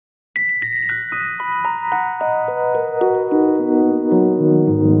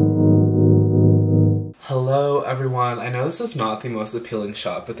everyone. I know this is not the most appealing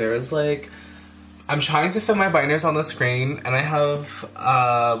shot, but there is like, I'm trying to fit my binders on the screen, and I have,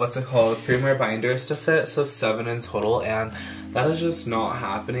 what's it called, 3 more binders to fit, so 7 in total, and that is just not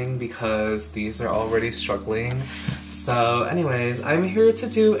happening because these are already struggling. So anyways, I'm here to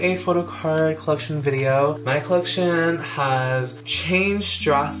do a photo card collection video. My collection has changed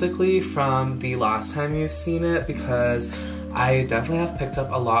drastically from the last time you've seen it because I definitely have picked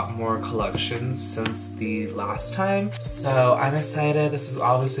up a lot more collections since the last time. So I'm excited. This is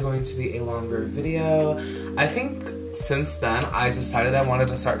obviously going to be a longer video. I think since then I decided I wanted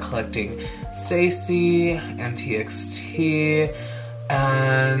to start collecting stayc and txt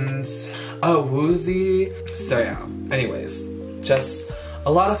and woozy. So yeah, anyways, just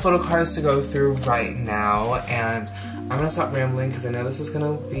a lot of photo cards to go through right now, and I'm gonna stop rambling because I know this is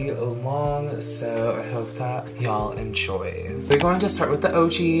gonna be long, so I hope that y'all enjoy. We're going to start with the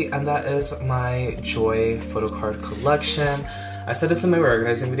OG, and that is my Joy photo card collection. I said this in my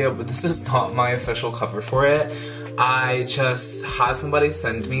reorganizing video, but this is not my official cover for it. I just had somebody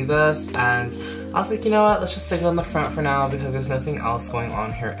send me this, and I was like, you know what, let's just stick it on the front for now because there's nothing else going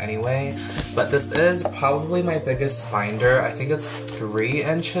on here anyway. But this is probably my biggest binder. I think it's 3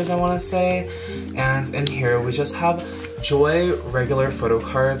 inches, I want to say. And in here we just have Joy regular photo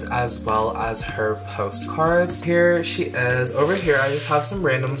cards as well as her postcards. Here she is. Over here I just have some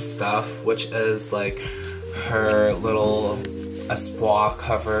random stuff, which is like her little espoir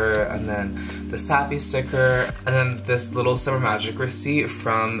cover, and then the Sappy sticker, and then this little Summer Magic receipt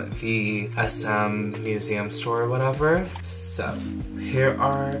from the SM museum store or whatever. So here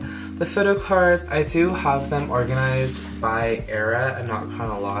are the photo cards. I do have them organized by era and not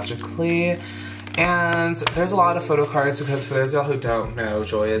chronologically. And there's a lot of photo cards because for those of y'all who don't know,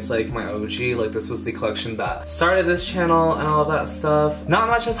 Joy is like my OG. Like, this was the collection that started this channel and all of that stuff. Not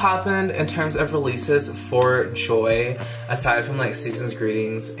much has happened in terms of releases for Joy aside from like Season's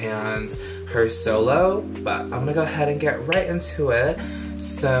Greetings and her solo, but I'm gonna go ahead and get right into it.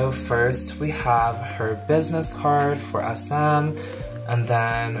 So first we have her business card for SM, and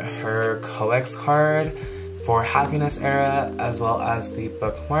then her coex card for Happiness era, as well as the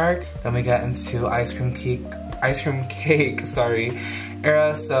bookmark. Then we get into ice cream cake,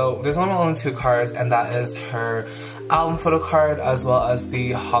 era. So there's only 2 cards, and that is her album photo card as well as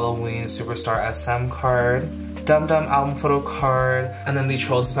the Halloween Superstar SM card, Dum Dum album photo card, and then the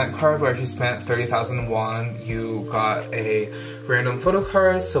Trolls event card where if you spent 30,000 won, you got a random photo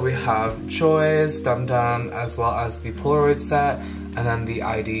card. So we have Joy's, Dum Dum, as well as the Polaroid set, and then the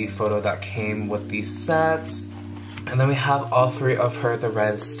ID photo that came with the sets. And then we have all 3 of her the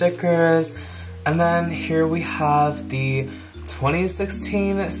red stickers. And then here we have the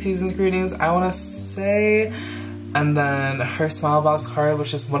 2016 Season's Greetings, I want to say. And then her Smile Box card,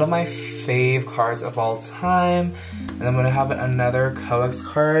 which is one of my fave cards of all time. And then I'm going to have another coex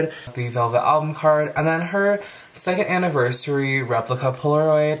card, the Velvet album card, and then her 2nd anniversary replica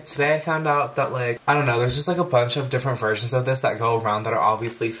Polaroid. Today I found out that, like, I don't know, there's just like a bunch of different versions of this that go around that are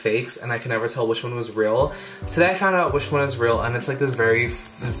obviously fakes, and I can never tell which one was real. Today I found out which one is real, and it's like this very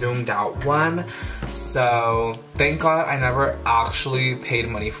zoomed out one. So thank God I never actually paid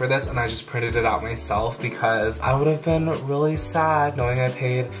money for this, and I just printed it out myself because I would have been really sad knowing I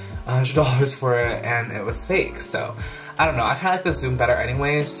paid $100 for it and it was fake. So I don't know, I kind of like the zoom better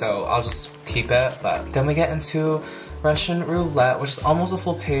anyway, so I'll just keep it. But then we get into Russian Roulette, which is almost a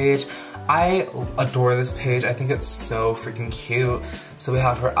full page. I adore this page. I think it's so freaking cute. So we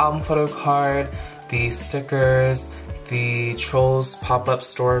have her album photo card, the stickers, the Trolls pop-up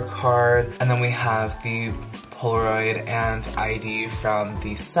store card, and then we have the Polaroid and ID from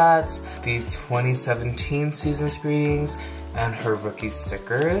the set, the 2017 Season's Greetings, and her rookie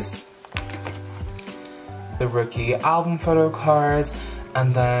stickers, the rookie album photo cards,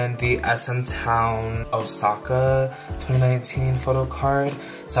 and then the SM Town Osaka 2019 photo card.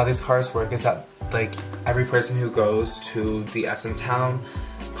 So how these cards work is that, like, every person who goes to the SM Town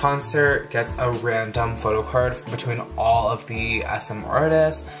concert gets a random photo card between all of the SM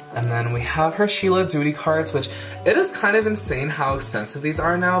artists. And then we have her Sheila Duty cards, which it is kind of insane how expensive these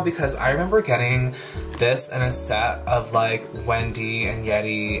are now, because I remember getting this in a set of like Wendy and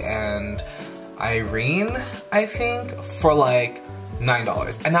Yeti and Irene, I think, for like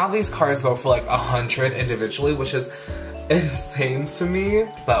 $9. And now these cards go for like $100 individually, which is insane to me.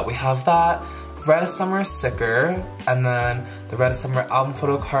 But we have that Red Summer sticker, and then the Red Summer album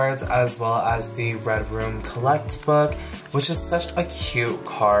photo cards, as well as the Red Room Collect book, which is such a cute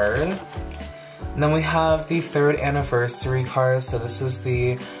card. And then we have the 3rd anniversary cards. So this is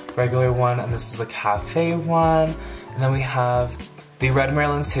the regular one, and this is the cafe one. And then we have the Red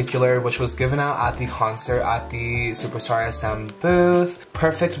Lenticular, which was given out at the concert at the Superstar SM booth,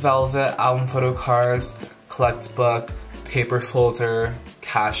 Perfect Velvet album photo cards, collect book, paper folder,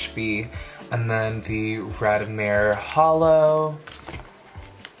 cash bee, and then the Red Mare Hollow.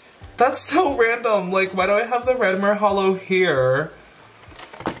 That's so random, like why do I have the Red Mare Hollow here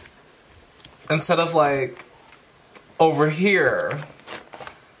instead of like over here?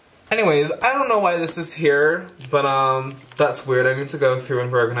 Anyways, I don't know why this is here, but that's weird. I need to go through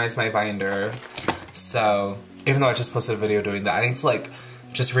and reorganize my binder. So, even though I just posted a video doing that, I need to like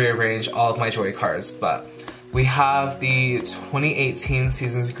just rearrange all of my Joy cards. But we have the 2018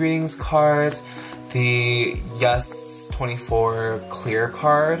 Season's Greetings cards, the Yes 24 clear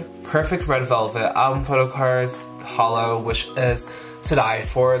card, Perfect Red Velvet album photo cards, Hollow, which is to die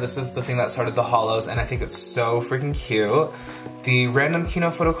for. This is the thing that started the hollows, and I think it's so freaking cute. The random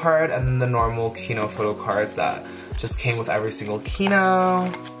Kino photo card, and then the normal Kino photo cards that just came with every single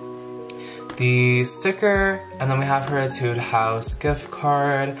Kino. The sticker, and then we have her Etude House gift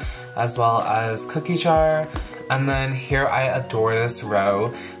card, as well as cookie jar. And then here, I adore this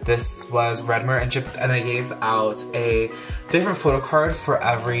row. This was Redmer and I gave out a different photo card for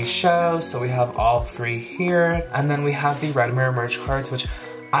every show. So we have all three here. And then we have the Redmer merch cards, which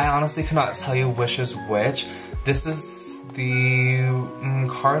I honestly cannot tell you which is which. This is the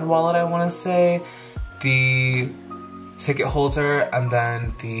card wallet, I want to say, the ticket holder, and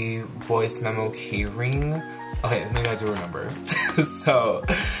then the voice memo key ring. Okay, maybe I do remember. So,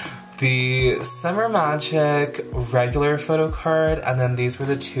 the Summer Magic regular photo card, and then these were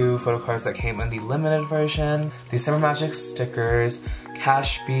the two photo cards that came in the limited version. The Summer Magic stickers,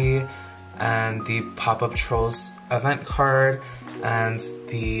 Cash Bee, and the Pop-Up Trolls event card, and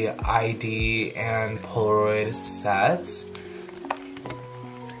the ID and Polaroid set.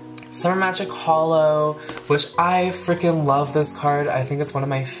 Summer Magic Hollow, which I freaking love this card. I think it's one of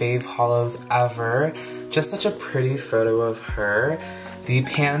my fave hollows ever. Just such a pretty photo of her. The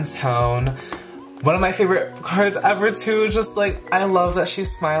Pantone, one of my favorite cards ever too. Just like, I love that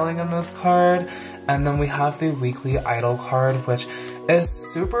she's smiling in this card. And then we have the Weekly Idol card, which is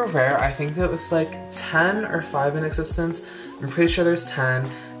super rare. I think it was like 10 or 5 in existence. I'm pretty sure there's 10.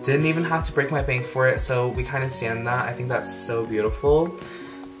 Didn't even have to break my bank for it, so we kind of stand that. I think that's so beautiful.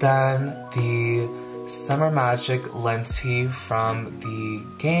 Then the Summer Magic Lenti from the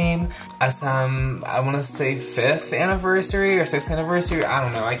game. SM, I want to say 5th anniversary or 6th anniversary. I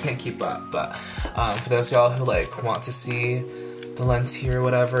don't know, I can't keep up. But for those of y'all who like want to see the Lenti or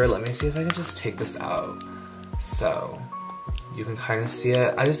whatever, let me see if I can just take this out. So you can kind of see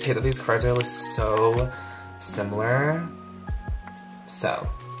it. I just hate that these cards are like so similar. So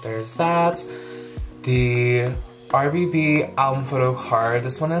there's that. The RBB album photo card.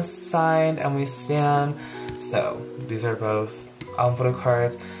 This one is signed and we stand. So these are both album photo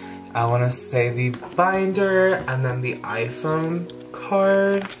cards. I want to say the binder and then the iPhone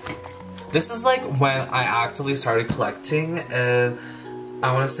card. This is like when I actively started collecting, and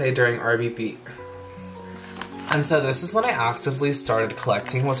I want to say during RBB. And so this is when I actively started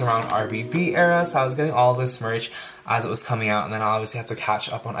collecting, was around RBB era, so I was getting all this merch as it was coming out, and then I obviously had to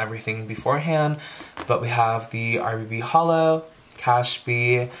catch up on everything beforehand. But we have the RBB Hollow, Cash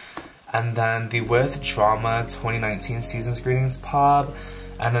Bee, and then the With Drama 2019 Season's Greetings Pop.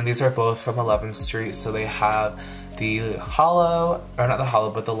 And then these are both from 11th Street, so they have the Hollow, or not the Hollow,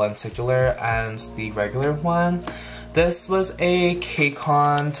 but the Lenticular and the regular one. This was a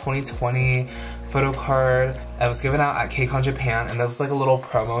KCON 2020 photo card. It was given out at KCON Japan, and that was like a little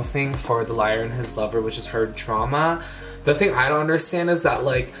promo thing for The Liar and His Lover, which is her drama. The thing I don't understand is that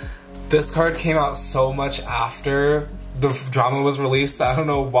like this card came out so much after the drama was released. So I don't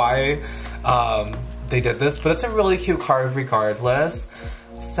know why they did this, but it's a really cute card regardless.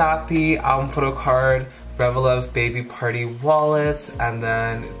 Sappy album photo card, Reveillev baby party wallet, and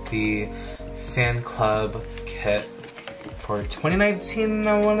then the fan club kit for 2019,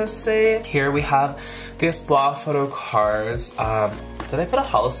 I want to say. Here we have the Esploa photo cards. Did I put a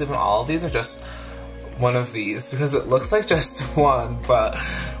holo sleeve on all of these or just one of these? Because it looks like just one, but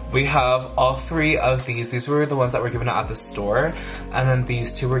we have all three of these. These were the ones that were given out at the store, and then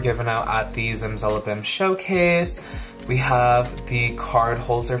these two were given out at the Zimzalabim showcase. We have the card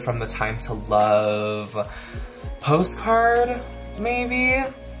holder from the Time to Love postcard, maybe?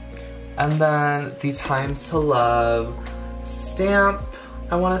 And then the Time to Love stamp,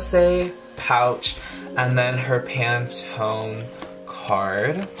 I want to say, pouch, and then her Pantone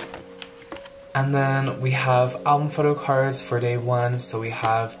card. And then we have album photo cards for day one. So we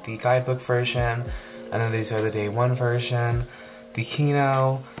have the guidebook version, and then these are the day one version. The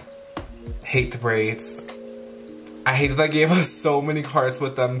Kino, Hate the Braids, I hate that they gave us so many cards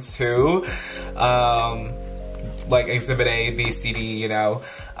with them too. Like Exhibit A, B, C, D, you know.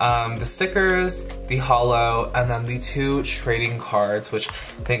 The stickers, the holo, and then the 2 trading cards, which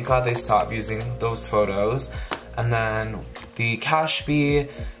thank God they stopped using those photos. And then the cash bee,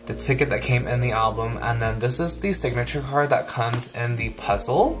 the ticket that came in the album, and then this is the signature card that comes in the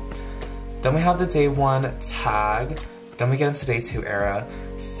puzzle. Then we have the day 1 tag. Then we get into day 2 era.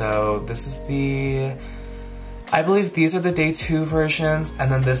 So this is the, I believe these are the day 2 versions,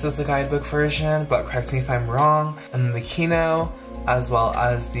 and then this is the guidebook version, but correct me if I'm wrong. And then the Kino, as well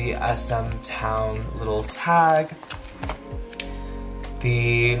as the SM Town little tag,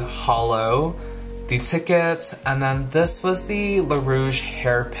 the holo, the ticket, and then this was the La Rouge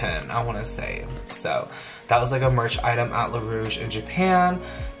hairpin, I want to say. So that was like a merch item at La Rouge in Japan.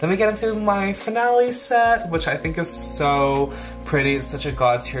 Then we get into my finale set, which I think is so pretty. It's such a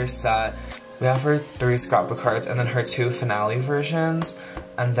god tier set. We have her 3 scrapbook cards and then her 2 finale versions,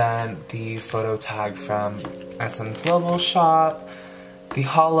 and then the photo tag from SM Global Shop, the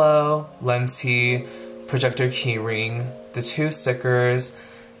holo, lenti, projector keyring, the 2 stickers,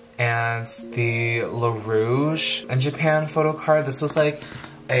 and the La Rouge in Japan photo card. This was like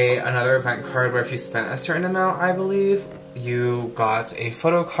another event card where if you spent a certain amount, I believe, you got a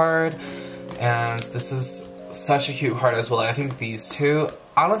photo card, and this is such a cute card as well. I think these 2,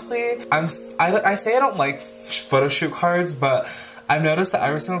 honestly, I say I don't like photo shoot cards, but I've noticed that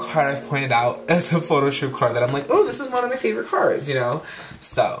every single card I've pointed out is a photo shoot card that I'm like, oh, this is one of my favorite cards, you know?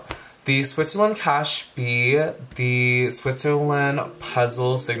 So the Switzerland Cash Bee, the Switzerland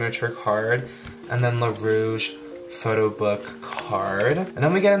Puzzle Signature card, and then La Rouge Photo Book card. And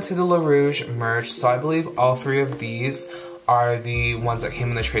then we get into the La Rouge merch. So I believe all 3 of these are the ones that came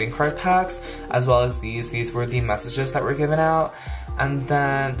in the trading card packs, as well as these. These were the messages that were given out. And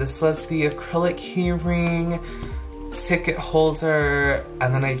then this was the acrylic keyring, ticket holder,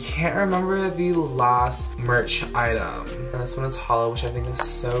 and then I can't remember the last merch item. And this one is holo, which I think is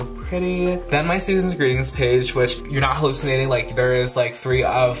so pretty. Then my season's greetings page, which you're not hallucinating, like there is like 3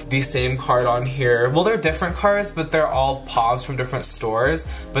 of the same card on here. Well, they're different cards, but they're all pops from different stores,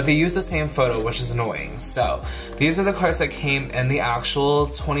 but they use the same photo, which is annoying. So these are the cards that came in the actual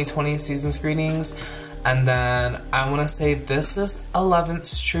 2020 season's greetings. And then I want to say this is 11th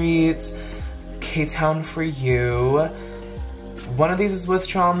Street, K-Town for You. One of these is with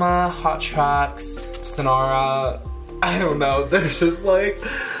Drama, Hot Tracks, Sonara. I don't know, there's just like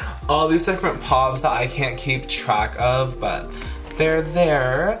all these different pops that I can't keep track of, but they're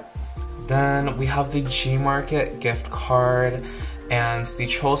there. Then we have the G-Market gift card and the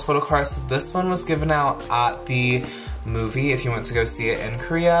Trolls photo card. So this one was given out at the movie if you went to go see it in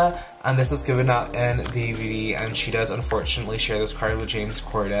Korea, and this was given out in DVD, and she does unfortunately share this card with James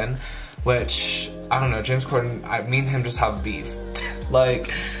Corden, which, I don't know, James Corden, me and him just have beef.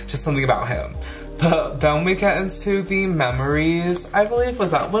 Like, just something about him. But then we get into the memories, I believe,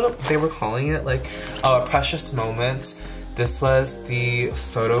 was that what they were calling it? Like, a precious moment. This was the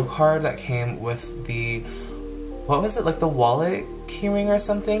photo card that came with the, what was it, like the wallet keyring or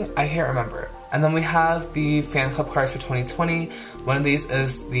something? I can't remember. And then we have the fan club cards for 2020. One of these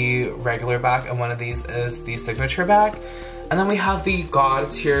is the regular back, and one of these is the signature back. And then we have the God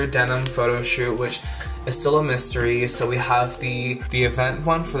tier denim photo shoot, which is still a mystery. So we have the event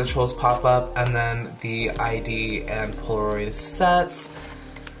one for the Trolls pop-up, and then the ID and Polaroid sets.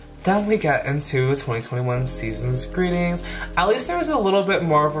 Then we get into 2021 season's greetings. At least there was a little bit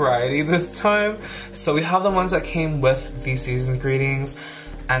more variety this time. So we have the ones that came with the season's greetings,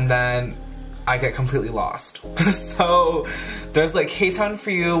 and then I get completely lost. So there's like K-Town for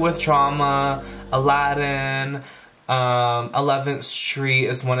You with Drama, Aladdin, 11th Street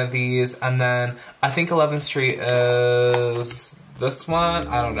is one of these, and then I think 11th Street is this one,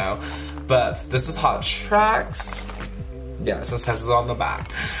 I don't know, but this is Hot Tracks. Yes, it says it on the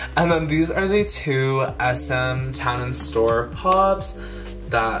back. And then these are the 2 SM Town and Store pops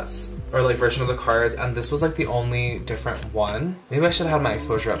that's, or like version of the cards, and this was like the only different one. Maybe I should have had my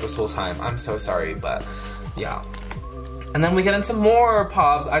exposure up this whole time. I'm so sorry, but yeah. And then we get into more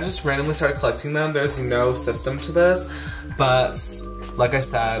pops. I just randomly started collecting them. There's no system to this, but like I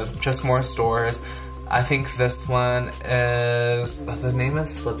said, just more stores. I think this one is, the name is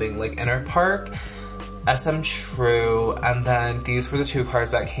slipping, like Inner Park, SM True, and then these were the 2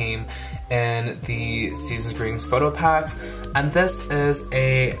 cards that came in the Season's Greetings photo packs. And this is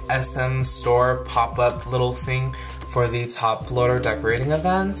a SM store pop-up little thing for the top loader decorating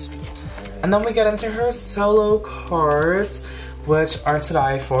event. And then we get into her solo cards, which are to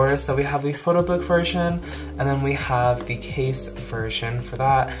die for. So we have the photo book version, and then we have the case version for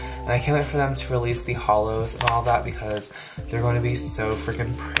that. And I can't wait for them to release the hollows and all that because they're going to be so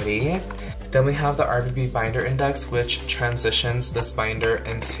freaking pretty. Then we have the RBB binder index, which transitions this binder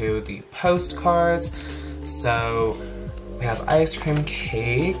into the postcards. So we have ice cream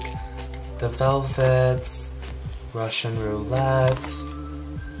cake, the velvets, Russian roulette,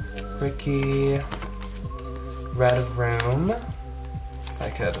 Ricky, red room, if I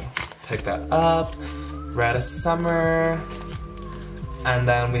could pick that up, red summer, and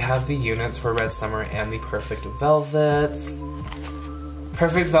then we have the units for red summer and the perfect velvets.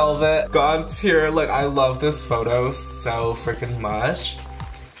 Perfect velvet, God tier, like I love this photo so freaking much.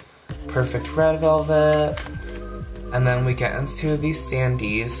 Perfect red velvet. And then we get into the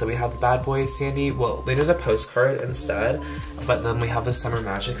standees. So we have the Bad Boys standee. Well, they did a postcard instead, but then we have the Summer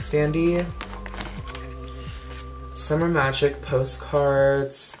Magic standee. Summer Magic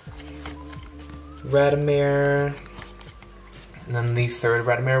postcards. Redmere. And then the third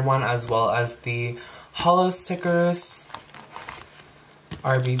Redmere one, as well as the hollow stickers.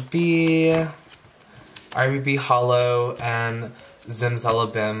 RBB. RBB hollow and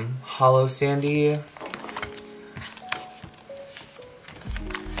Zimzalabim hollow standee.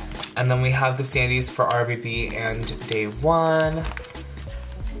 And then we have the standees for RBB and Day 1.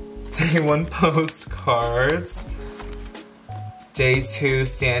 Day 1 postcards. Day 2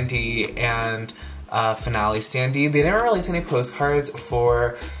 standee and finale standee. They didn't release any postcards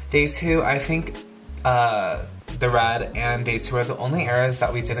for Day 2. I think the red and Day 2 are the only eras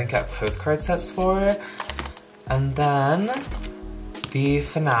that we didn't get postcard sets for. And then the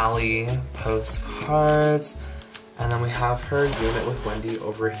finale postcards. And then we have her unit with Wendy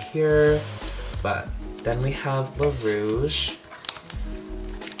over here. But then we have La Rouge.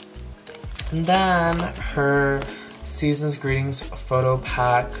 And then her Season's Greetings photo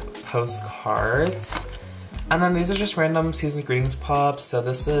pack postcards. And then these are just random Season's Greetings pops. So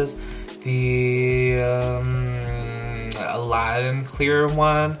this is the Aladdin clear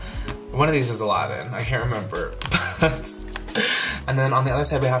one. One of these is Aladdin, I can't remember. And then on the other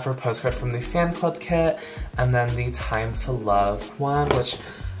side we have her postcard from the fan club kit, and then the Time to Love one, which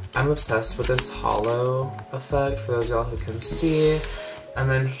I'm obsessed with this hollow effect for those of y'all who can see. And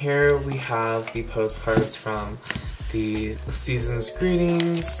then here we have the postcards from the Season's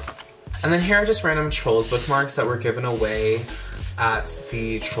Greetings. And then here are just random Trolls bookmarks that were given away at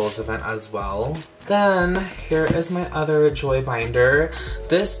the Trolls event as well. Then here is my other Joy binder.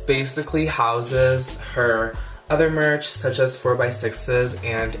 This basically houses her other merch such as 4x6s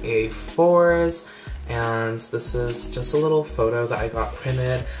and A4s, and this is just a little photo that I got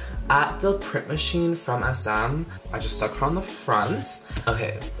printed at the print machine from SM. I just stuck her on the front.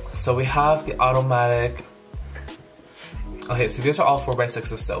 Okay, so we have the automatic. Okay, so these are all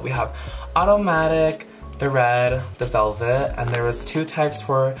 4x6s. So we have automatic, the red, the velvet, and there was 2 types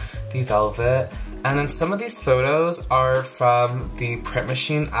for the velvet. And then some of these photos are from the print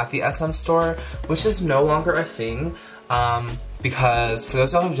machine at the SM store, which is no longer a thing because for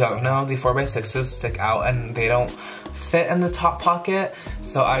those of you who don't know, the 4x6s stick out and they don't fit in the top pocket.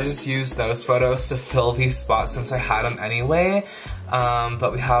 So I just used those photos to fill these spots since I had them anyway.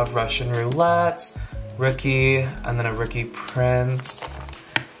 But we have Russian roulette, Rookie, and then a Rookie print,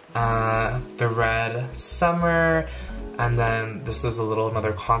 the red summer, and then this is a little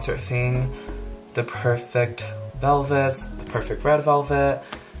another concert thing. The perfect velvet, the perfect red velvet,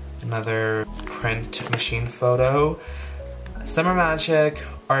 another print machine photo, Summer Magic,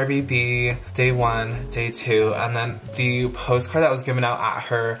 RBB, Day 1, Day 2, and then the postcard that was given out at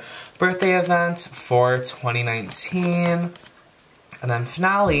her birthday event for 2019. And then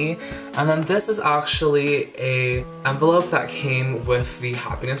finale, and then this is actually a envelope that came with the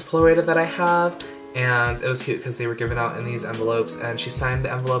happiness Polaroid that I have. And it was cute because they were given out in these envelopes, and she signed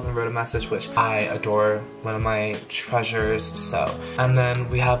the envelope and wrote a message, which I adore, one of my treasures. So, and then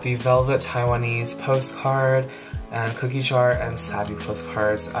we have the velvet Taiwanese postcard and cookie jar and Sabi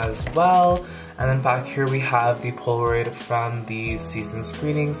postcards as well. And then back here we have the Polaroid from the Season's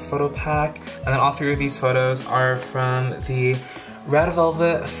Greetings photo pack. And then all 3 of these photos are from the Red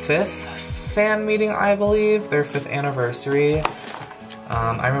Velvet 5th fan meeting, I believe, their 5th anniversary.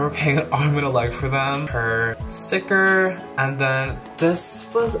 I remember paying an arm and a leg for them. Her sticker, and then this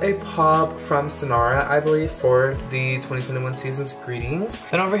was a pop from Sonara, I believe, for the 2021 Season's Greetings.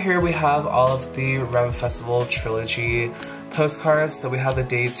 Then over here we have all of the Rev Festival Trilogy postcards. So we have the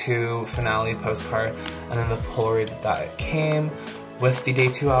Day 2 finale postcard, and then the Polaroid that came with the Day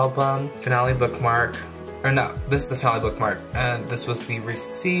 2 album, finale bookmark, or no, this is the finale bookmark, and this was the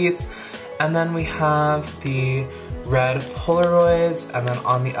receipt. And then we have the red Polaroids, and then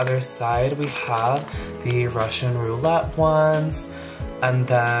on the other side we have the Russian roulette ones, and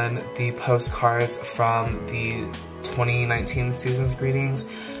then the postcards from the 2019 season's greetings,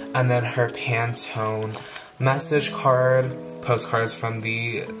 and then her Pantone message card, postcards from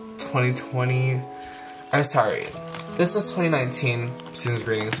the 2020, or sorry, this was 2019 season's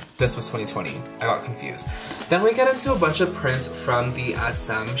greetings, this was 2020, I got confused. Then we get into a bunch of prints from the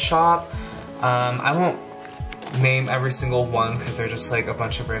SM shop. I won't name every single one because they're just like a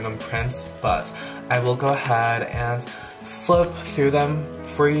bunch of random prints, but I will go ahead and flip through them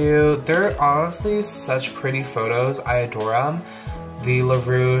for you. They're honestly such pretty photos, I adore them. The La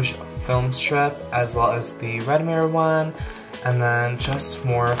Rouge film strip as well as the Red Mirror one, and then just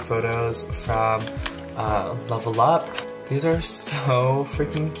more photos from Level Up. These are so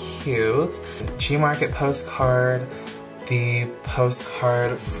freaking cute. G Market postcard, the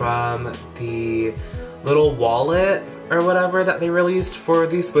postcard from the little wallet or whatever that they released for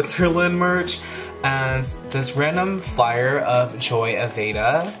the Switzerland merch, and this random flyer of Joy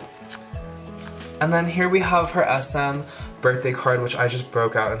Aveda. And then here we have her SM birthday card, which I just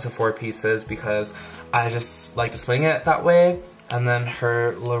broke out into 4 pieces because I just like displaying it that way. And then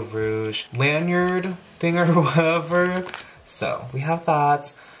her La Rouge lanyard thing or whatever. So we have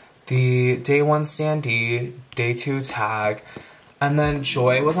that. The Day 1 standee, Day 2 tag, and then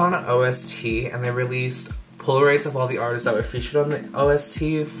Joy was on an OST and they released Polaroids of all the artists that were featured on the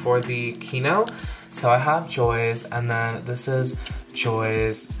OST for the keynote. So I have Joy's, and then this is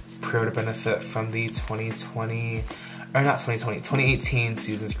Joy's pre-order benefit from the 2018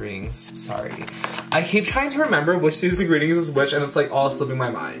 season's greetings, sorry. I keep trying to remember which season's greetings is which and it's like all slipping my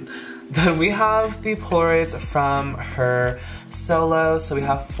mind. Then we have the Polaroids from her solo, so we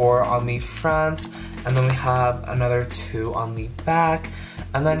have 4 on the front, and then we have another 2 on the back.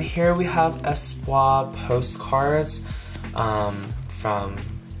 And then here we have Espoir postcards from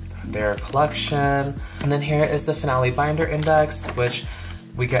their collection. And then here is the finale binder index, which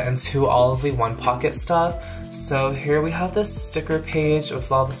we get into all of the one pocket stuff. So here we have this sticker page with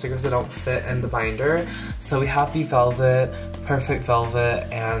all the stickers that don't fit in the binder. So we have the velvet, perfect velvet,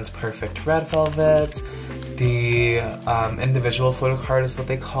 and perfect red velvet. The individual photo card is what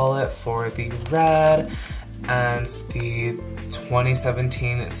they call it for the red, and the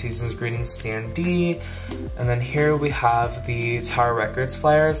 2017 Season's Greetings standee. And then here we have the Tower Records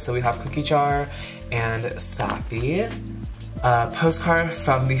flyers. So we have Cookie Jar and Sappy. Postcard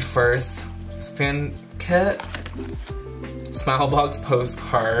from the first fan kit, Smilebox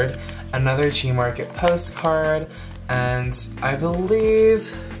postcard, another G Market postcard, and I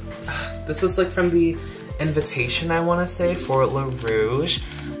believe this was like from the invitation, I want to say, for La Rouge.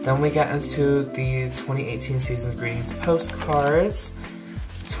 Then we get into the 2018 Season's Greetings postcards,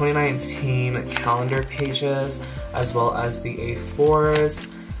 2019 calendar pages, as well as the A4s,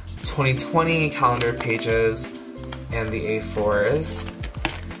 2020 calendar pages, and the A4s,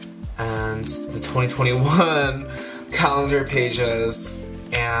 and the 2021 calendar pages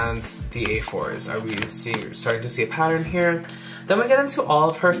and the A4s. Are we starting to see a pattern here? Then we get into all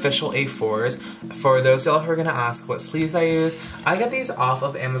of her official A4s. For those of y'all who are gonna ask what sleeves I use, I get these off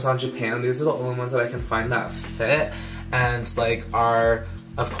of Amazon Japan. These are the only ones that I can find that fit and like are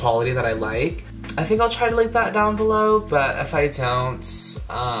of quality that I like. I think I'll try to link that down below, but if I don't,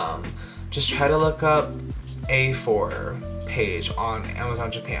 just try to look up A4 page on Amazon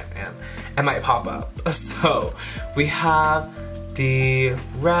Japan and it might pop up. So we have the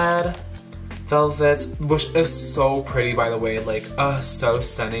red velvet, which is so pretty, by the way, like so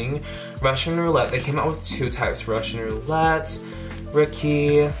stunning. Russian roulette, they came out with 2 types, Russian roulette,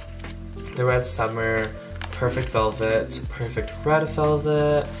 Rookie, the red summer, perfect velvet, perfect red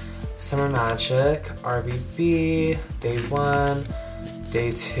velvet, summer magic, RBB, day 1,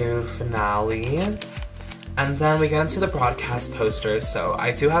 day 2 finale. And then we get into the broadcast posters. So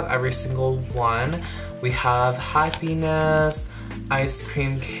I do have every single one. We have Happiness, Ice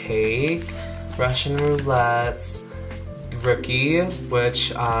Cream Cake, Russian Roulette, Rookie,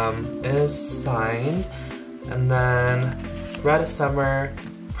 which is signed, and then Red Summer,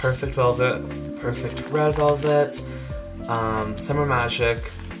 Perfect Velvet, Perfect Red Velvet, Summer Magic,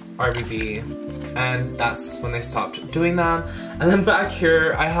 RBB, and that's when they stopped doing them. And then back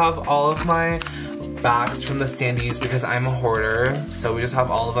here I have all of my backs from the standees because I'm a hoarder, so we just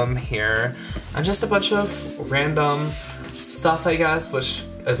have all of them here, and just a bunch of random stuff, I guess, which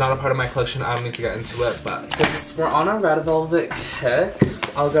is not a part of my collection. I don't need to get into it, but since we're on a red velvet kick,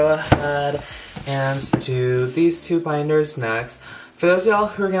 I'll go ahead and do these 2 binders next. For those of y'all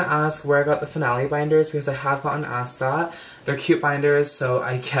who are gonna ask where I got the finale binders, because I have gotten asked that, they're cute binders, so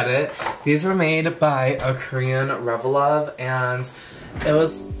I get it. These were made by a Korean Revelove, and it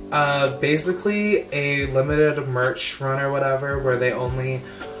was basically a limited merch run or whatever, where they only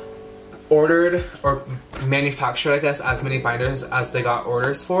ordered or manufactured, I guess, as many binders as they got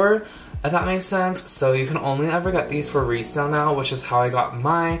orders for, if that makes sense. So you can only ever get these for resale now, which is how I got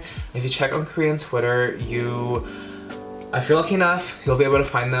mine. If you check on Korean Twitter, if you're lucky enough, you'll be able to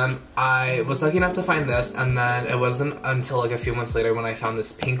find them. I was lucky enough to find this, and then it wasn't until like a few months later when I found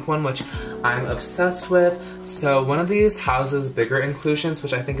this pink one, which I'm obsessed with. So one of these houses bigger inclusions,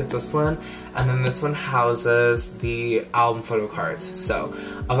 which I think is this one, and then this one houses the album photo cards. So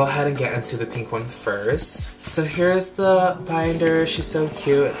I'll go ahead and get into the pink one first. So here's the binder. She's so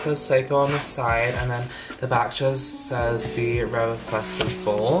cute. It says Psycho on the side, and then the back just says the Rev Fest in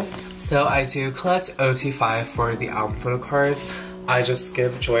full. So I do collect OT5 for the album photo cards. I just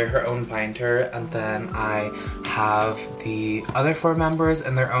give Joy her own binder, and then I have the other 4 members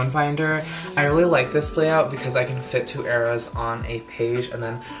in their own binder. I really like this layout because I can fit 2 eras on a page, and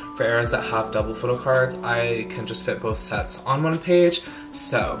then for eras that have double photo cards, I can just fit both sets on one page.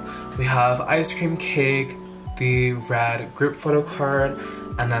 So we have Ice Cream Cake, the red group photo card,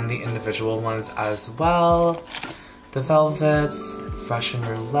 and then the individual ones as well. The Velvets, Russian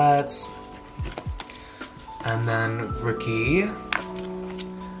Roulette, and then Rookie,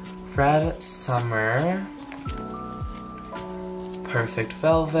 Red Summer, Perfect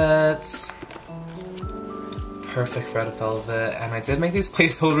Velvet, Perfect Red Velvet, and I did make these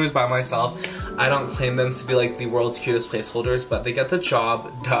placeholders by myself. I don't claim them to be like the world's cutest placeholders, but they get the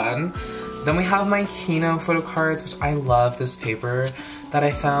job done. Then we have my Kino photo cards, which I love this paper that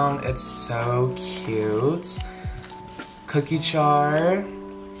I found. It's so cute. Cookie Jar,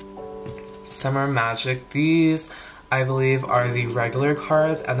 Summer Magic. These, I believe, are the regular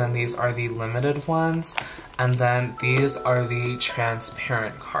cards, and then these are the limited ones, and then these are the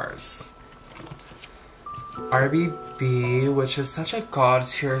transparent cards. RBB, which is such a god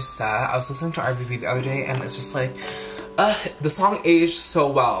tier set. I was listening to RBB the other day, and it's just like, the song aged so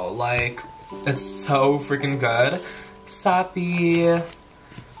well. Like, it's so freaking good. Sappy,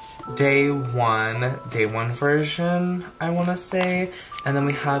 Day one version, I want to say. And then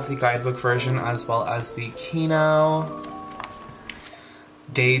we have the guidebook version as well as the Kino.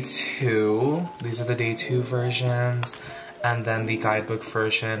 Day 2, these are the Day 2 versions. And then the guidebook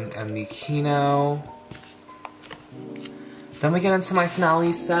version and the Kino. Then we get into my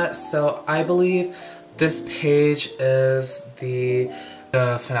finale set. So I believe this page is the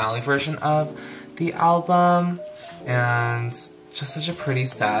finale version of the album. And just such a pretty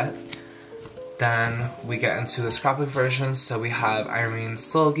set. Then we get into the scrapbook version, so we have Irene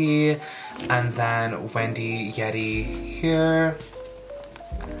Solgi, and then Wendy Yeti here.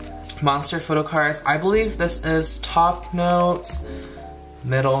 Monster photo cards. I believe this is top notes,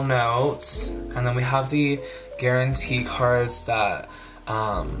 middle notes, and then we have the guarantee cards that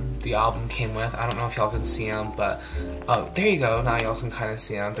the album came with. I don't know if y'all can see them, but oh, there you go. Now y'all can kind of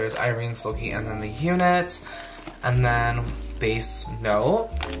see them. There's Irene Solgi, and then the units, and then base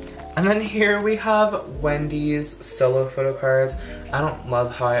note. And then here we have Wendy's solo photo cards. I don't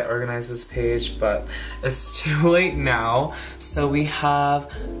love how I organize this page, but it's too late now. So we have,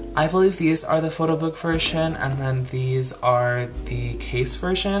 I believe these are the photo book version, and then these are the case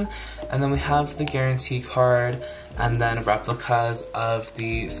version. And then we have the guarantee card, and then replicas of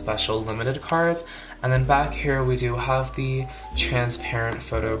the special limited cards. And then back here we do have the transparent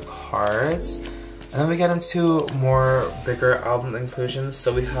photo cards. And then we get into more bigger album inclusions.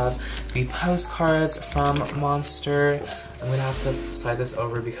 So we have the postcards from Monster. I'm gonna have to slide this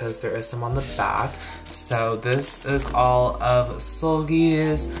over because there is some on the back. So this is all of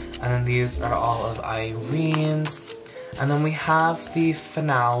Solgi's, and then these are all of Irene's. And then we have the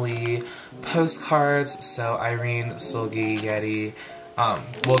finale postcards. So Irene, Solgi, Yeti.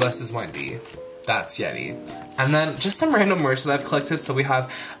 Well, this is Wendy. That's Yeti. And then just some random merch that I've collected. So we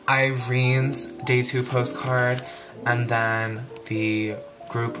have Irene's Day 2 postcard, and then the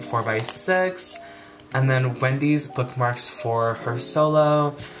group 4x6, and then Wendy's bookmarks for her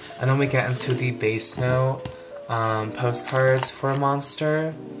solo, and then we get into the base note postcards for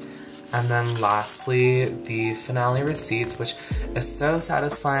Monster, and then lastly the finale receipts, which is so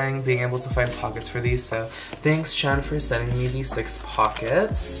satisfying being able to find pockets for these. So thanks, Jen, for sending me these 6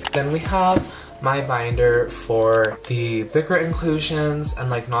 pockets. Then we have my binder for the bigger inclusions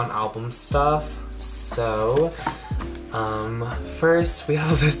and like non-album stuff. So First, we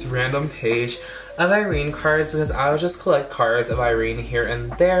have this random page of Irene cards because I would just collect cards of Irene here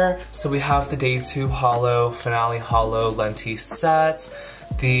and there. So we have the Day 2 Holo, Finale Holo, Lenti set,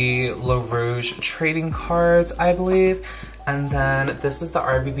 the La Rouge trading cards, I believe, and then this is the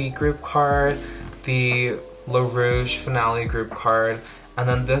RBB group card, the La Rouge Finale group card, and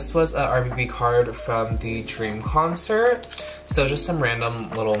then this was a RBB card from the Dream concert. So just some random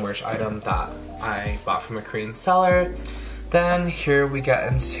little merch item that I bought from a Korean seller. Then here we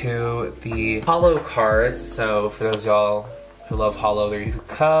get into the holo cards. So for those y'all who love holo, there you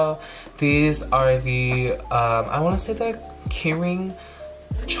go. These are the, I want to say the keyring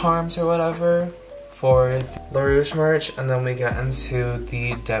charms or whatever for La Rouge merch. And then we get into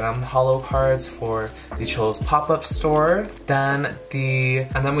the denim holo cards for the Trolls pop-up store. And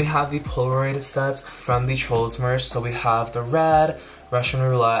then we have the Polaroid sets from the Trolls merch. So we have the red, Russian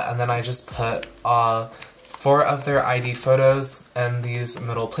roulette, and then I just put 4 of their ID photos in these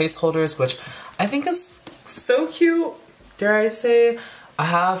middle placeholders, which I think is so cute, dare I say. I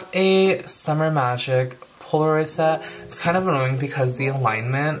have a Summer Magic Polaroid set. It's kind of annoying because the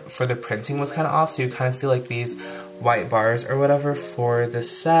alignment for the printing was kind of off, so you kind of see like these white bars or whatever for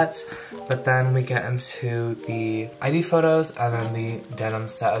this set. But then we get into the ID photos and then the denim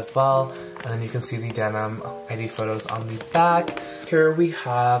set as well. And then you can see the denim ID photos on the back. Here we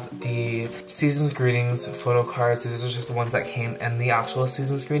have the Season's Greetings photo cards. These are just the ones that came in the actual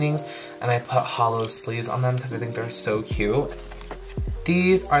Season's Greetings, and I put hollow sleeves on them because I think they're so cute.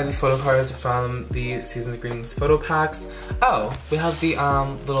 These are the photo cards from the Season's Greetings photo packs. Oh, we have the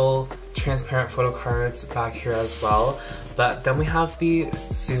little transparent photo cards back here as well. But then we have the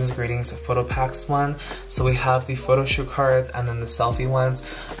Season's Greetings photo packs one. So we have the photo shoot cards and then the selfie ones.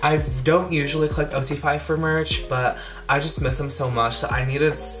 I don't usually collect OT5 for merch, but I just miss them so much that I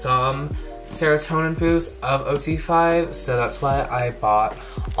needed some serotonin boost of OT5, so that's why I bought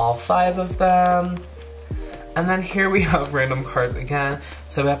all 5 of them. And then here we have random cards again.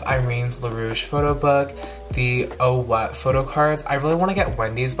 So we have Irene's La Rouge photo book, the Oh What photo cards. I really want to get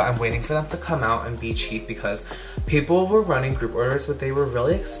Wendy's, but I'm waiting for them to come out and be cheap because people were running group orders, but they were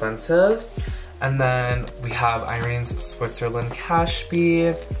really expensive. And then we have Irene's Switzerland Cash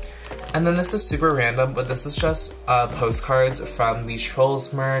Bee. And then this is super random, but this is just postcards from the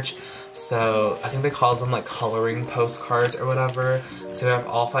Trolls merch. So I think they called them like coloring postcards or whatever. So we have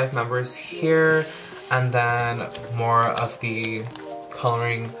all 5 members here. And then more of the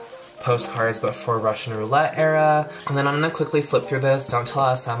coloring postcards, but for Russian roulette era. And then I'm gonna quickly flip through this. Don't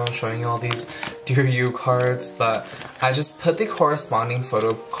tell SM I'm showing you all these Dear You cards, but I just put the corresponding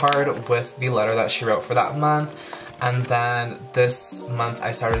photo card with the letter that she wrote for that month. And then this month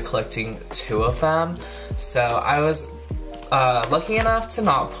I started collecting 2 of them. So I was lucky enough to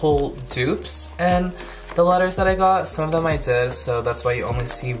not pull dupes in the letters that I got. Some of them I did, so that's why you only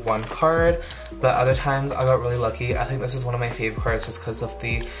see 1 card. But other times I got really lucky. I think this is one of my favorite cards just because of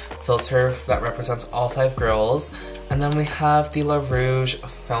the filter that represents all 5 girls. And then we have the La Rouge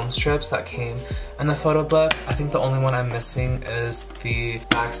film strips that came in the photo book. I think the only one I'm missing is the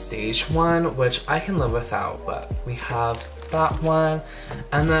backstage one, which I can live without, but we have that one.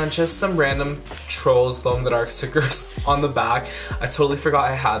 And then just some random Trolls glow-in-the-dark stickers on the back. I totally forgot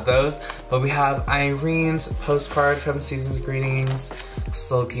I had those. But we have Irene's postcard from Season's Greetings,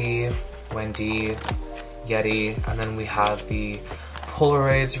 Silky, Wendy, Yeti, and then we have the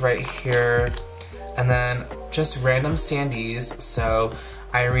Polaroids right here. And then just random standees. So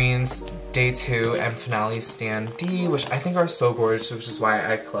Irene's Day 2 and Finale standee, which I think are so gorgeous, which is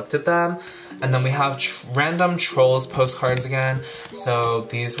why I collected them. And then we have random Trolls postcards again. So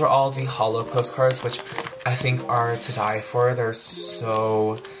these were all the holo postcards, which I think are to die for. They're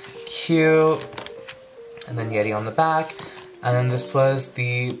so cute. And then Yeti on the back. And then this was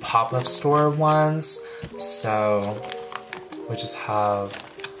the pop-up store ones. So we just have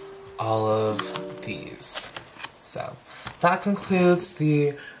all of these. So that concludes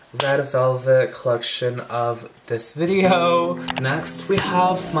the Red Velvet collection of this video. Next we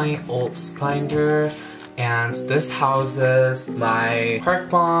have my Ults binder, and this houses my Park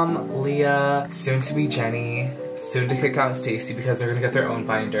Bomb, Leah, soon to be Jenny, soon to kick out Stacey because they're gonna get their own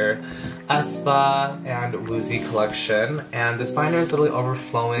binder, Aespa, and Woozy collection. And this binder is literally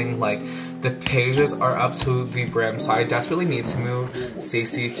overflowing, like the pages are up to the brim, so I desperately need to move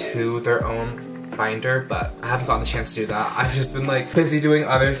Stacey to their own binder, but I haven't gotten the chance to do that. I've just been like busy doing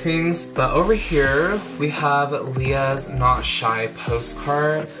other things. But over here we have Leah's Not Shy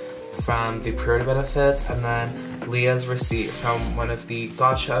postcard from the pre-order benefits, and then Leah's receipt from one of the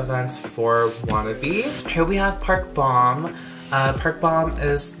gotcha events for Wannabe. Here we have Park Bomb Park Bom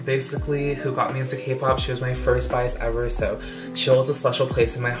is basically who got me into K-pop. She was my first bias ever, so she holds a special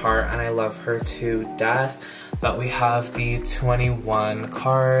place in my heart and I love her to death. But we have the 21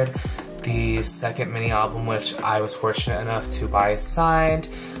 card, the second mini album, which I was fortunate enough to buy signed,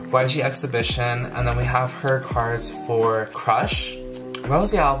 YG Exhibition, and then we have her cards for Crush. What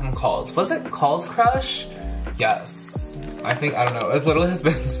was the album called? Was it called Crush? Yes. I don't know, it literally has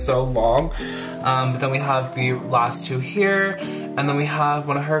been so long. But then we have the last two here, and then we have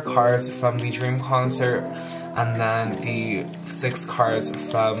one of her cards from the Dream concert, and then the 6 cards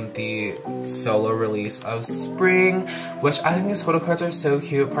from the solo release of Spring, which I think these photo cards are so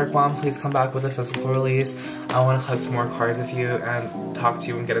cute. Park Bom, please come back with a physical release. I want to collect more cards of you and talk to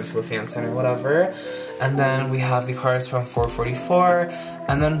you and get into a fan sign or whatever. And then we have the cards from 444,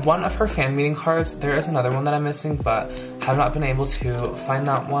 and then one of her fan meeting cards. There is another one that I'm missing, but have not been able to find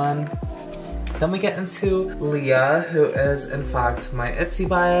that one. Then we get into Leah, who is in fact my itzy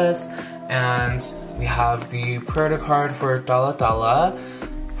bias, and we have the Purda card for Dala Dala,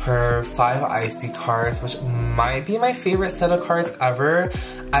 her 5 icy cards, which might be my favorite set of cards ever.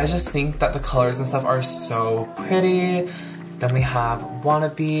 I just think that the colors and stuff are so pretty. Then we have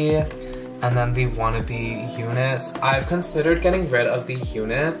Wannabe, and then the Wannabe units. I've considered getting rid of the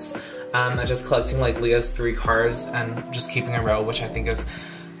units and just collecting like Leah's 3 cards and just keeping a row, which I think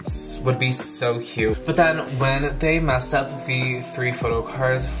would be so cute. But then when they messed up the 3 photo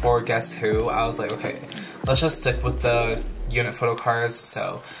cards for Guess Who, I was like, okay, let's just stick with the unit photo cards.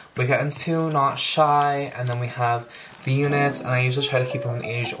 So we get into Not Shy, and then we have the units, and I usually try to keep them in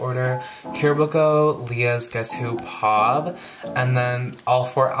age order. Here we'll go Leah's Guess Who Pop, and then all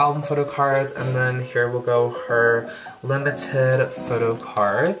 4 album photo cards, and then here we'll go her limited photo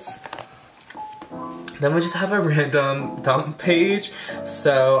cards. Then we just have a random dump page.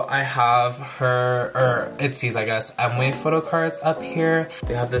 So I have her, or itzy's I guess, M-Wave photo cards up here.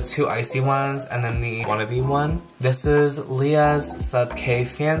 They have the 2 icy ones and then the Wannabe one. This is Leah's Sub K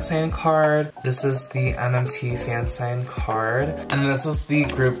fan sign card. This is the MMT fan sign card. And this was the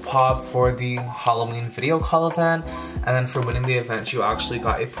group pop for the Halloween video call event. And then for winning the event, you actually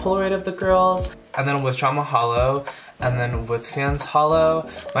got a Polaroid of the girls. And then with Drama Hollow, and then with Fans Hollow,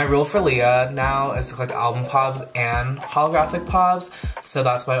 my rule for Leah now is to collect album pops and holographic pops. So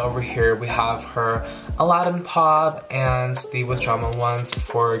that's why over here we have her Aladdin pop and the with Drama ones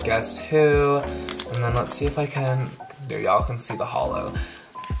for Guess Who. And then let's see if I can, there y'all can see the hollow.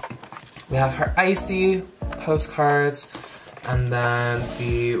 We have her icy postcards, and then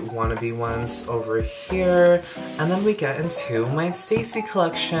the Wannabe ones over here. And then we get into my stayc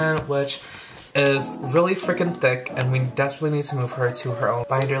collection, which is really freaking thick, and we desperately need to move her to her own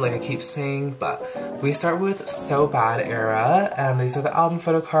binder like I keep saying. But we start with So Bad Era, and these are the album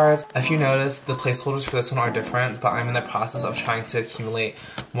photo cards. If you notice, the placeholders for this one are different, but I'm in the process of trying to accumulate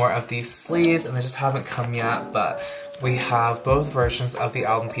more of these sleeves, and they just haven't come yet. But we have both versions of the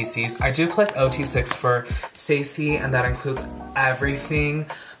album PCs. I do collect OT6 for stayc, and that includes everything.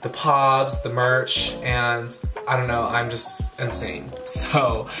 The pops, the merch, and I don't know, I'm just insane.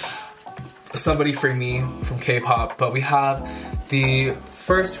 So somebody free me from K-pop. But we have the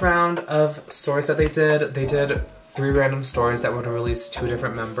first round of stories that they did. They did 3 random stories that would release 2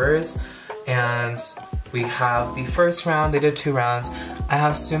 different members. And we have the first round. They did 2 rounds. I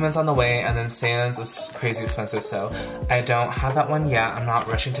have Sumin's on the way, and then San's is crazy expensive, so I don't have that one yet. I'm not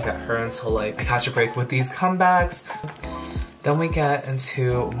rushing to get her until like I catch a break with these comebacks. Then we get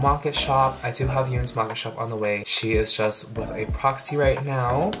into Market Shop. I do have Yoon's Market Shop on the way. She is just with a proxy right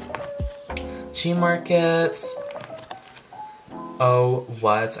now. G-Market, Oh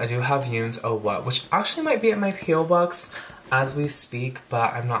What. I do have Yoon's Oh What, which actually might be at my PO box as we speak,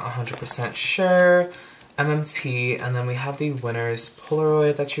 but I'm not 100% sure. MMT, and then we have the winner's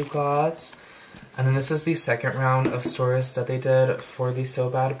Polaroid that you got. And then this is the second round of stories that they did for the So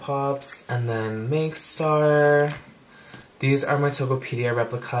Bad Pops. And then Make Star. These are my Tokopedia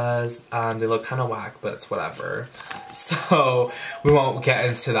replicas. They look kind of whack, but it's whatever. So we won't get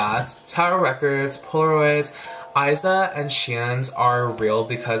into that. Tower Records, Polaroids, Isa and Xian's are real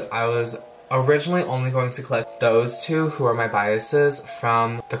because I was originally only going to collect those 2 who are my biases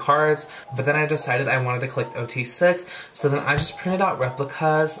from the cards, but then I decided I wanted to collect OT6, so then I just printed out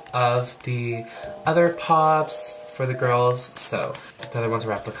replicas of the other pops for the girls. So the other ones are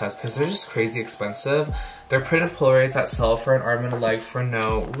replicas because they're just crazy expensive. They're printed Polaroids that sell for an arm and a leg for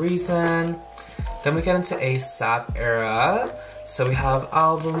no reason. Then we get into ASAP Era. So we have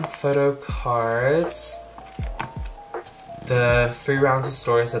album photo cards. The 3 rounds of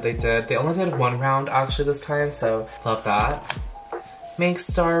stories that they did. They only did 1 round actually this time, so love that. Make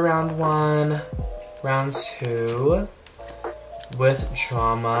Star round 1, round 2. With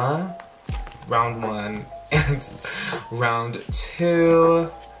Drama, round 1, and round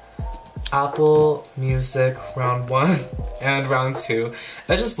 2. Apple Music, round 1 and round 2.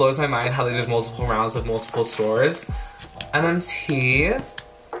 It just blows my mind how they did multiple rounds of multiple stores. MMT, and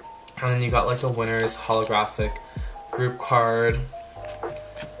then you got like the winner's holographic group card.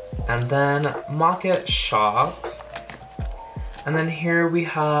 And then Market Shop. And then here we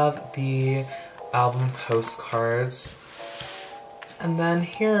have the album postcards. And then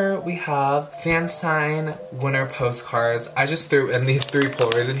here we have fan sign winner postcards. I just threw in these 3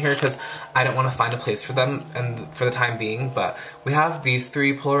 Polaroids in here because I didn't want to find a place for them and for the time being. But we have these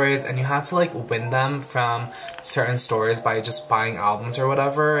 3 Polaroids, and you had to like win them from certain stores by just buying albums or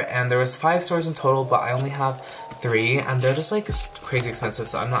whatever. And there was 5 stores in total, but I only have 3, and they're just like crazy expensive,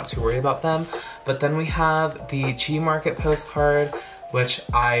 so I'm not too worried about them. But then we have the G Market postcard, which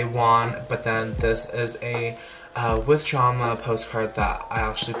I won, but then this is a With Drama postcard that I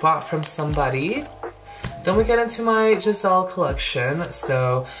actually bought from somebody. Then we get into my Giselle collection.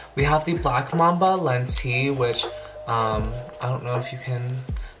 So we have the Black Mamba Lenti, which I don't know if you can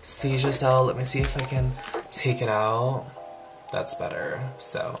see Giselle. Let me see if I can take it out. That's better.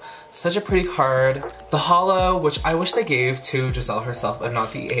 So, such a pretty card. The Holo, which I wish they gave to Giselle herself and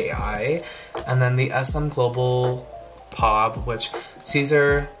not the AI. And then the SM Global Pop, which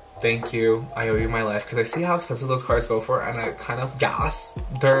Caesar, thank you. I owe you my life because I see how expensive those cards go for and I kind of gasp.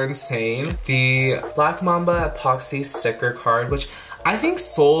 They're insane. The Black Mamba Epoxy sticker card, which I think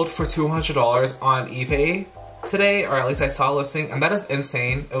sold for $200 on eBay today, or at least I saw a listing, and that is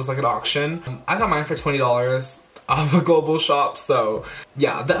insane. It was like an auction. I got mine for $20 off a global shop, so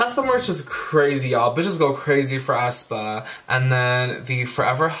yeah, the aespa merch is crazy, y'all. Bitches go crazy for aespa. And then the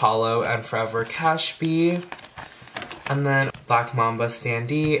Forever Hollow and Forever Cash Bee. And then Black Mamba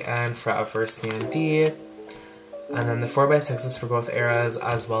Standee and Forever Standee. And then the 4x6s for both eras,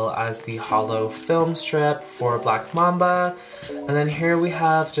 as well as the Hollow film strip for Black Mamba. And then here we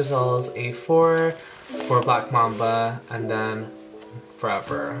have Giselle's A4 for Black Mamba, and then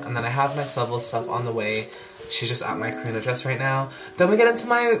Forever. And then I have next level stuff on the way. She's just at my Korean address right now. Then we get into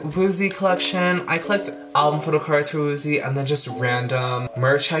my Woozy collection. I collect album photo cards for Woozy and then just random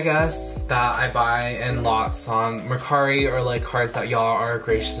merch, I guess, that I buy in lots on Mercari, or like cards that y'all are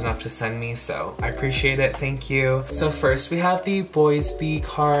gracious enough to send me, so I appreciate it, thank you. So first we have the Boys B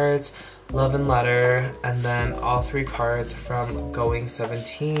cards, Love and Letter, and then all 3 cards from Going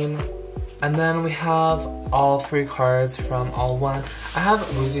 17. And then we have all 3 cards from All One. I have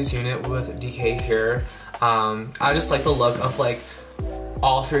Woozy's unit with DK here. I just like the look of like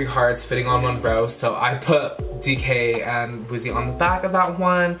all 3 cards fitting on one row, so I put DK and Woozy on the back of that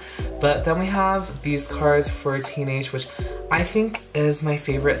one. But then we have these cards for Teenage, which I think is my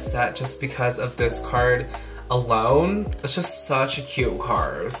favorite set just because of this card alone. It's just such a cute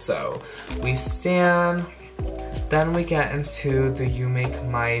card, so we stan. Then we get into the You Make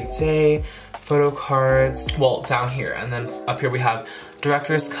My Day photo cards, well, down here, and then up here we have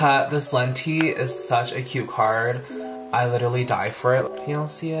Director's Cut. This Lenti is such a cute card. I literally die for it. Can y'all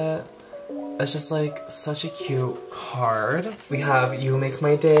see it? It's just like such a cute card. We have You Make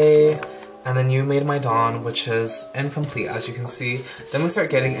My Day, and then You Made My Dawn, which is incomplete, as you can see. Then we start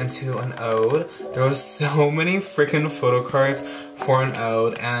getting into an ode. There was so many freaking photo cards for an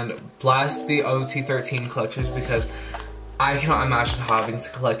ode, and bless the OT13 collectors because I cannot imagine having to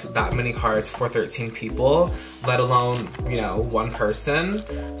collect that many cards for 13 people, let alone, you know, one person.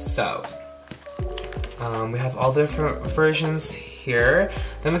 So, we have all the different versions here.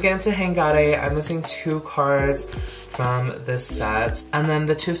 Then we get into Hangare. I'm missing 2 cards from this set. And then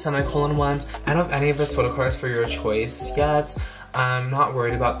the 2 semicolon ones. I don't have any of his photo cards for your choice yet. I'm not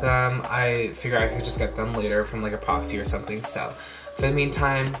worried about them. I figure I could just get them later from like a proxy or something, so. For the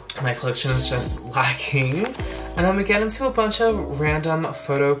meantime, my collection is just lacking. And then we get into a bunch of random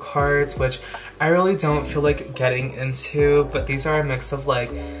photo cards, which I really don't feel like getting into, but these are a mix of like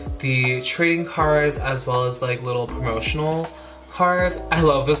the trading cards as well as like little promotional cards. I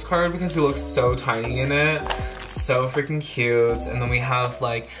love this card because he looks so tiny in it. So freaking cute. And then we have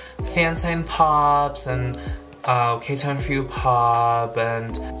like fan sign pops and K-Town For You pop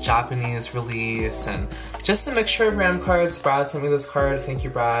and Japanese release and just a mixture of random cards. Brad sent me this card. Thank you,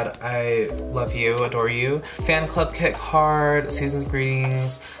 Brad. I love you, adore you. Fan club kit card, season's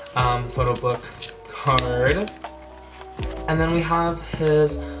greetings, photo book card. And then we have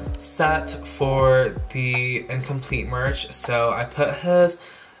his set for the incomplete merch. So I put his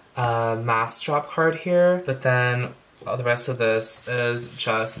mask drop card here, but then the rest of this is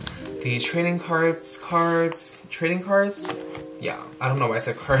just the trading cards, yeah, I don't know why I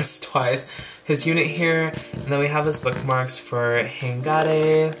said cards twice. His unit here, and then we have his bookmarks for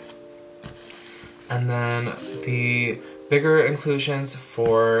Hangare, and then the bigger inclusions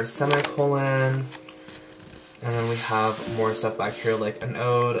for semicolon, and then we have more stuff back here like an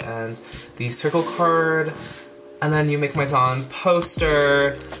ode and the circle card, and then You Make My Dawn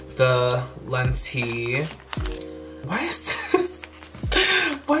poster, the lenti. Why is this?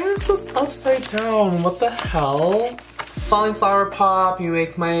 Why is this upside down? What the hell? Falling Flower Pop, You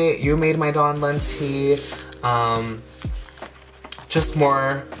Made My Dawn lenti. Just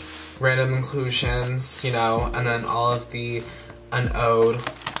more random inclusions, you know, and then all of the an ode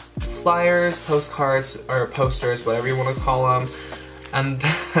flyers, postcards, or posters, whatever you want to call them. And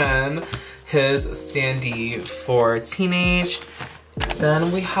then his standee for Teenage.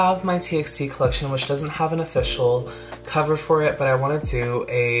 Then we have my TXT collection, which doesn't have an official cover for it, but I want to do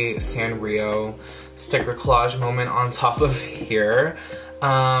a Sanrio sticker collage moment on top of here.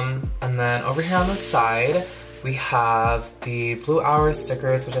 And then over here on the side, we have the Blue Hour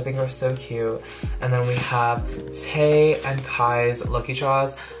stickers, which I think are so cute. And then we have Tae and Kai's Lucky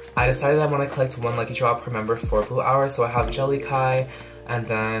Draws. I decided I want to collect one Lucky Draw per member for Blue Hour, so I have Jelly Kai, and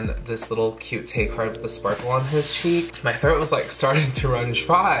then this little cute Tae card with a sparkle on his cheek. My throat was like starting to run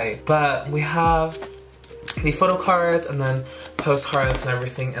dry. But we have the photo cards and then postcards and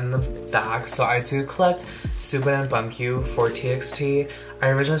everything in the back. So I do collect Subin and Bumkyu for TXT. I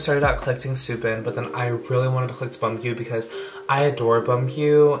originally started out collecting Subin, but then I really wanted to collect Bumkyu because I adore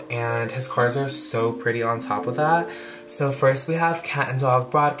Bumkyu and his cards are so pretty on top of that. So first we have Cat and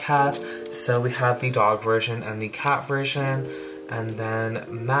Dog Broadcast. So we have the dog version and the cat version. And then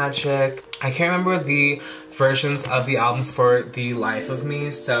Magic. I can't remember the versions of the albums for the life of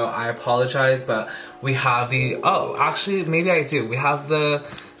me, so I apologize, but we have the, oh, actually, maybe I do. We have the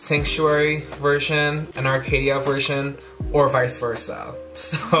Sanctuary version, an Arcadia version, or vice versa.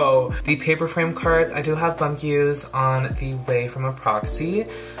 So, the paper frame cards, I do have Bumkyus on the way from a proxy,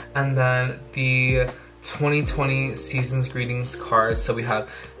 and then the 2020 Season's Greetings cards, so we have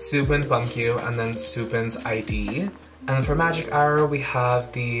Subin, Bumkyu, and then Subin's ID. And then for Magic Hour, we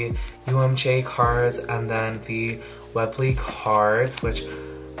have the UMJ cards and then the Webley cards, which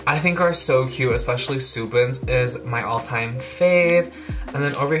I think are so cute, especially Subin's is my all-time fave. And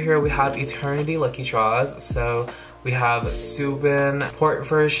then over here we have Eternity Lucky Draws. So we have Subin port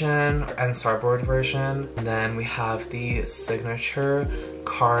version and starboard version. And then we have the signature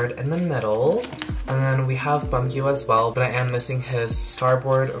card in the middle. And then we have Bumkyu as well, but I am missing his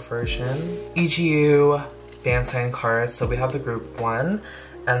starboard version. EGU band sign cards, so we have the group 1,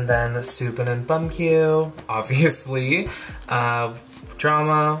 and then Subin and Bumkyu, obviously.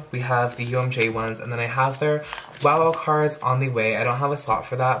 Drama, we have the UMJ ones, and then I have their WoW cards on the way. I don't have a slot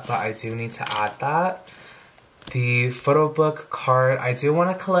for that, but I do need to add that. The photo book card, I do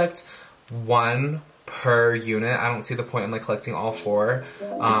want to collect one per unit. I don't see the point in like collecting all 4.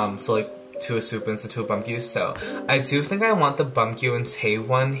 So like 2 of Subins and 2 of Bumkyus, so I do think I want the Bumkyu and Tae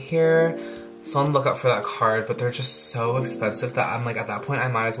one here. So on the lookout for that card, but they're just so expensive that I'm like, at that point I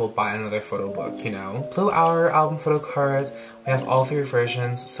might as well buy another photo book, you know? Blue Hour album photo cards, we have all 3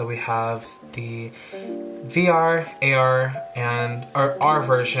 versions. So we have the VR, AR, and, or R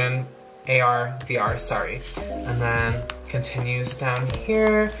version, AR, VR, sorry. And then continues down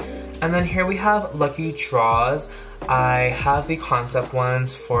here. And then here we have Lucky Draws. I have the concept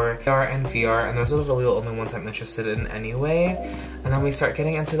ones for AR and VR, and those are really the only ones I'm interested in anyway. And then we start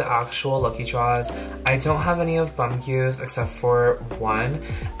getting into the actual Lucky Draws. I don't have any of Bumkyu's except for one,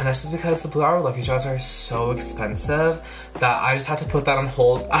 and that's just because the Blue Hour Lucky Draws are so expensive that I just had to put that on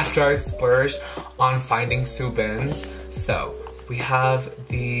hold after I splurged on finding Subin's. So we have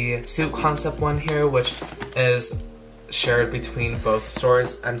the suit concept one here, which is shared between both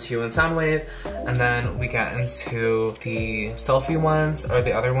stores, MTU and Soundwave, and then we get into the selfie ones, or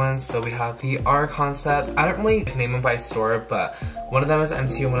the other ones. So we have the R concepts. I don't really name them by store, but one of them is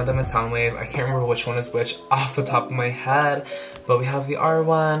MTU, one of them is Soundwave. I can't remember which one is which off the top of my head, but we have the R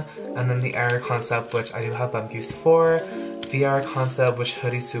one, and then the Air concept, which I do have Bumkyus for. VR concept, which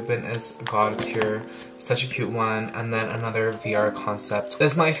Hoodie Subin is god tier, such a cute one, and then another VR concept.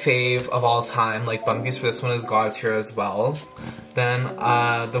 This is my fave of all time, like Bumkyus for this one is god tier as well. Then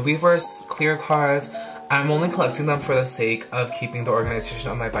the Weverse clear cards, I'm only collecting them for the sake of keeping the organization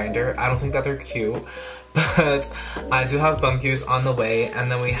of my binder. I don't think that they're cute, but I do have Bumkyus on the way.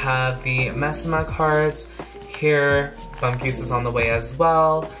 And then we have the Messima cards. Here, Bumkyus is on the way as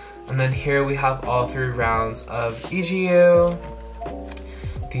well. And then here we have all 3 rounds of EGU,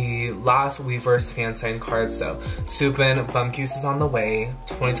 the last Weverse fan sign card. So Subin, Bumkyus is on the way,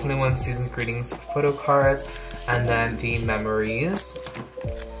 2021 Season's Greetings photo cards, and then the memories.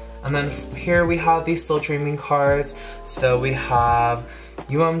 And then here we have the Still Dreaming cards. So we have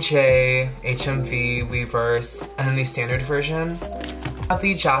UMJ, HMV, Weverse, and then the standard version. We have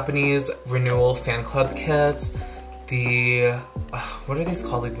the Japanese renewal fan club kits, the, what are these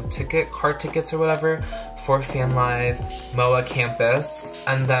called, like the card tickets or whatever, for Fan Live, MOA Campus,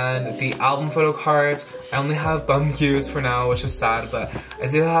 and then the album photo cards. I only have Bum Q's for now, which is sad, but I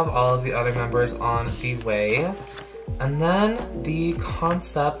do have all of the other members on the way. And then the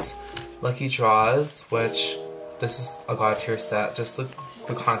concept lucky draws, which this is a god tier set, just the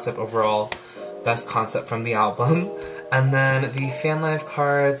concept overall, best concept from the album. And then the Fan Live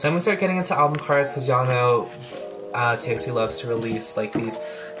cards. Then we start getting into album cards because y'all know stayc loves to release like these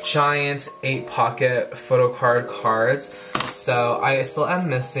giant 8-pocket photo card cards. So I still am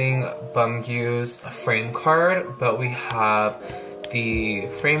missing Bumgyu's frame card, but we have the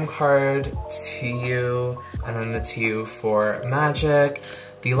frame card, TU, and then the TU for Magic,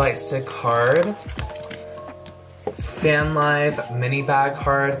 the light stick card, Fan Live mini bag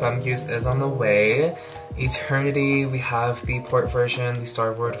card, Bumgyu's is on the way, Eternity, we have the port version, the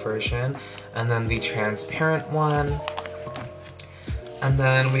starboard version, and then the transparent one. And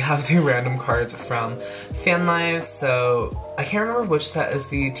then we have the random cards from Fan Live. So I can't remember which set is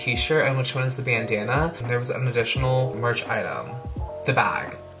the t-shirt and which one is the bandana. And there was an additional merch item, the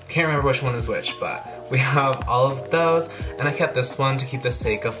bag. Can't remember which one is which, but we have all of those. And I kept this one to keep the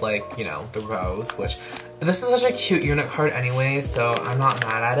sake of, like, you know, the rose, which this is such a cute unit card anyway, so I'm not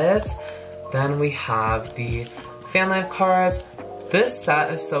mad at it. Then we have the Fan Live cards. This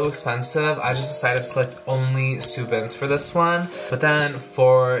set is so expensive, I just decided to select only Subin's for this one. But then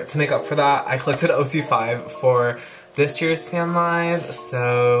to make up for that, I collected OT5 for this year's Fan Live.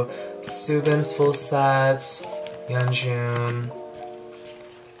 So Subin's full sets, Yeonjun,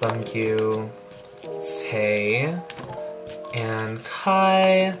 Bumgyu, Tae, and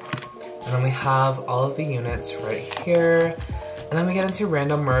Kai. And then we have all of the units right here. And then we get into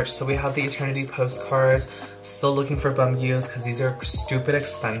random merch. So we have the Eternity postcards. Still looking for Bumgyu's because these are stupid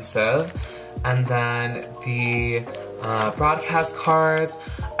expensive. And then the broadcast cards.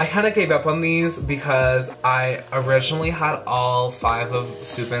 I kind of gave up on these because I originally had all 5 of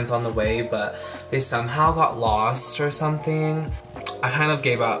Subin's on the way, but they somehow got lost or something. I kind of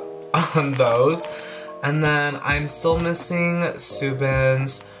gave up on those. And then I'm still missing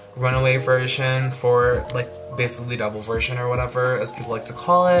Subin's runaway version for, like, basically double version or whatever, as people like to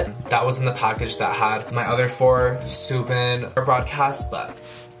call it. That was in the package that had my other 4 Subin broadcasts, but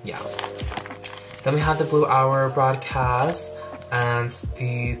yeah. Then we have the Blue Hour broadcast and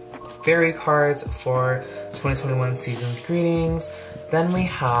the fairy cards for 2021 season's greetings. Then we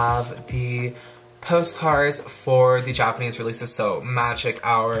have the postcards for the Japanese releases, so Magic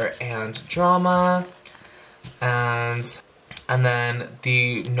Hour and Drama. And then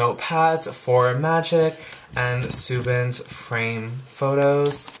the notepads for Magic and Subin's frame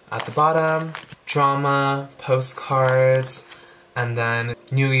photos at the bottom. Drama, postcards, and then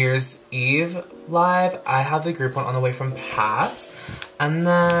New Year's Eve live. I have the group one on the way from Pat. And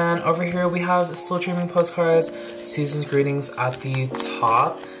then over here we have Still Dreaming postcards, season's greetings at the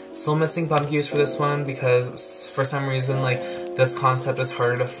top. Still missing Bumgyu's for this one because for some reason, like, this concept is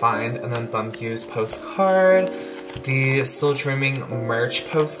harder to find. And then Bumgyu's postcard, the Still Dreaming merch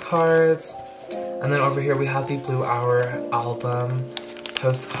postcards, and then over here we have the Blue Hour album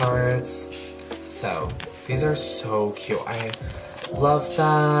postcards. So these are so cute. I love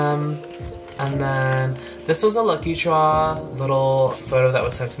them. And then this was a lucky draw little photo that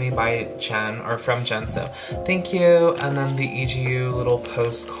was sent to me by Jen, or from Jen, so thank you. And then the EGU little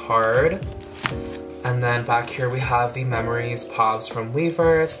postcard. And then back here we have the memories pops from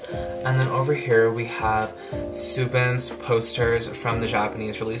Weverse. And then over here we have Subin's posters from the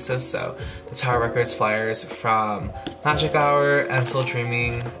Japanese releases. So the Tower Records flyers from Magic Hour and Still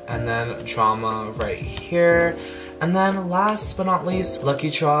Dreaming, and then Drama right here. And then last but not least,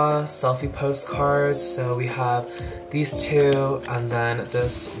 lucky draw selfie postcards. So we have these 2 and then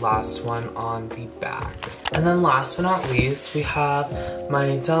this last one on the back. And then last but not least, we have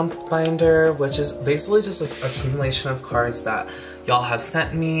my dump binder, which is basically just an accumulation of cards that y'all have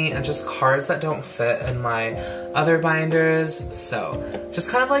sent me and just cards that don't fit in my other binders. So just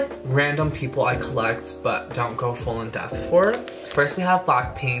kind of like random people I collect but don't go full in depth for. First we have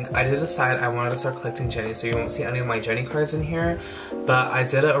Blackpink. I did decide I wanted to start collecting Jennie, so you won't see any of my Jennie cards in here, but I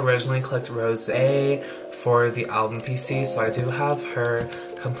did originally collect Rosé for the album PC, so I do have her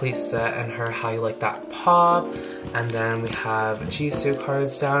complete set and her How You Like That Pop. And then we have Jisoo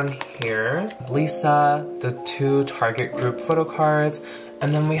cards down here, Lisa, the 2 Target group photo cards,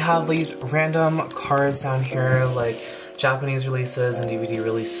 And then we have these random cards down here, like Japanese releases and DVD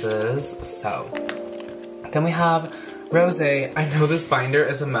releases. So then we have Rosé. I know this binder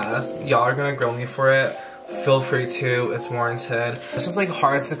is a mess. Y'all are gonna grill me for it. Feel free to, it's warranted. It's just like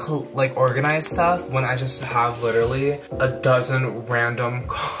hard to like organize stuff when I just have literally a dozen random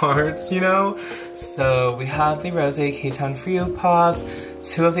cards, you know? So we have the Rosé K-Town For You pops,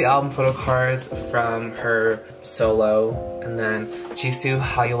 2 of the album photo cards from her solo, and then Jisoo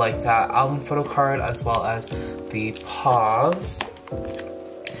How You Like That album photo card, as well as the pops.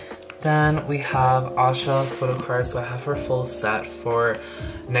 Then we have Asha photo cards, so I have her full set for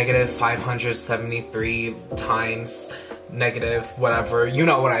negative 573 times negative whatever, you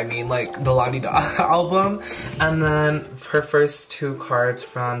know what I mean, like the La Di Da album. And then her first 2 cards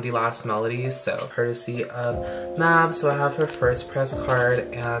from The Last Melodies, so courtesy of Mav, so I have her first press card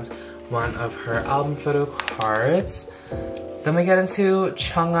and 1 of her album photo cards. Then we get into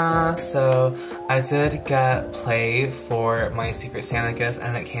Chungha, so I did get Play for my Secret Santa gift,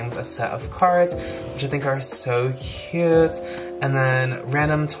 and it came with a set of cards, which I think are so cute. And then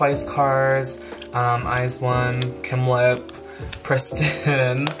random Twice cards, Eyes1, Kim Lip,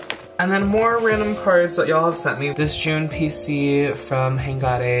 Preston. And then more random cards that y'all have sent me. This June PC from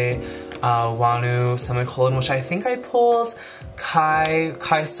Hangare, Wanu, semicolon, which I think I pulled.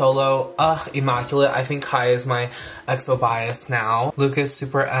 Kai solo, immaculate. I think Kai is my EXO bias now. Lucas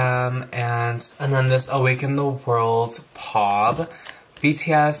Super M, and then this Awaken the World pop.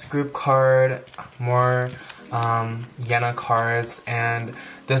 BTS group card, more Yena cards, and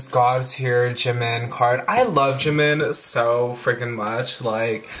this God tier Jimin card. I love Jimin so freaking much.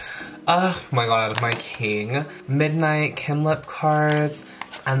 Like, oh my god, my king. Midnight Kim Lip cards.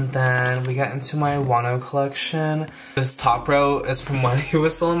 And then we get into my Wano collection. This top row is from when he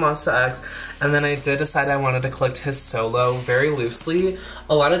was still in Monster X. And then I did decide I wanted to collect his solo very loosely.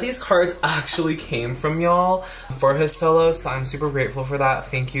 A lot of these cards actually came from y'all for his solo, so I'm super grateful for that.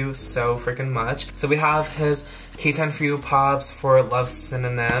 Thank you so freaking much. So we have his K-Town For You pops for Love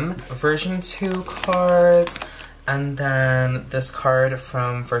Synonym, version 2 cards, and then this card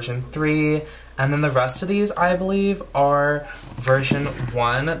from version 3. And then the rest of these, I believe, are version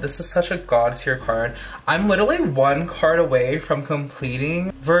 1. This is such a god tier card. I'm literally 1 card away from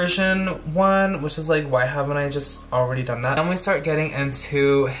completing version 1, which is like, why haven't I just already done that? Then we start getting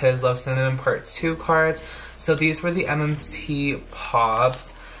into his Love Synonym Part 2 cards. So these were the MMT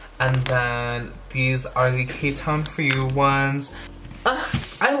pops, and then these are the K-Town For You ones.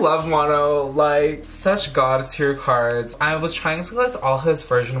 I love Wano, like, such god tier cards. I was trying to collect all his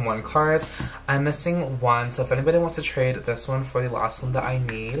version 1 cards. I'm missing 1, so if anybody wants to trade this one for the last one that I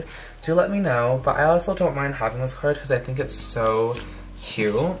need, do let me know. But I also don't mind having this card because I think it's so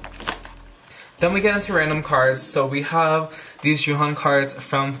cute. Then we get into random cards. So we have these Juhan cards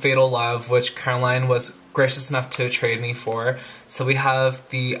from Fatal Love, which Caroline was gracious enough to trade me for. So we have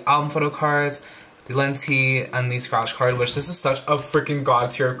the album photo cards, the Lenti, and the scratch card, which this is such a freaking god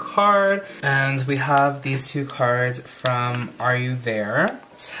tier card. And we have these 2 cards from Are You There?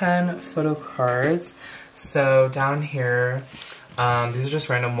 10 photo cards. So down here, these are just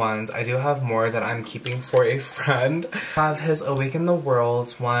random ones. I do have more that I'm keeping for a friend. I have his Awaken the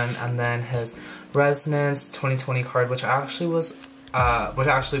World one, and then his Resonance 2020 card, which I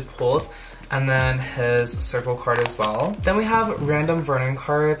actually pulled, and then his circle card as well. Then we have random Vernon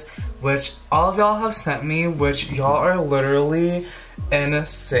cards, which all of y'all have sent me, which y'all are literally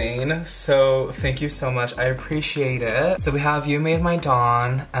insane. So thank you so much, I appreciate it. So we have You Made My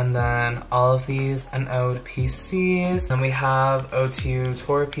Dawn, and then all of these an Ode PCs. Then we have O2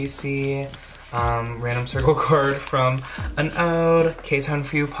 Tour PC, random circle card from an Ode, K-Town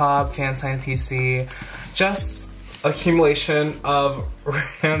For You pop, fan sign PC, just accumulation of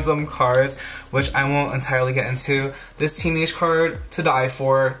random cards, which I won't entirely get into. This Teenage card to die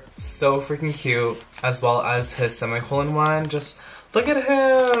for, so freaking cute, as well as his semicolon one. Just look at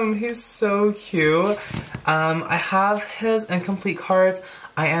him, he's so cute. I have his incomplete cards.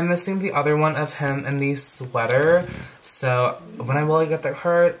 I am missing the other one of him in the sweater, so when I will get that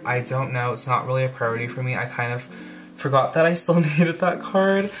card, I don't know. It's not really a priority for me. I kind of forgot that I still needed that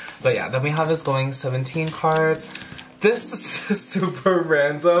card. But yeah, then we have his Going 17 cards. This is just super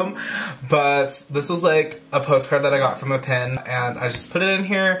random, but this was like a postcard that I got from a pin, and I just put it in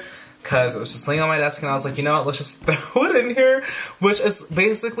here because it was just laying on my desk, and I was like, you know what, let's just throw it in here, which is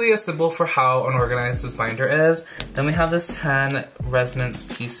basically a symbol for how unorganized this binder is. Then we have this 10 Resonance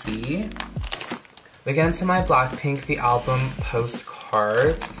PC. We get into my Blackpink, the album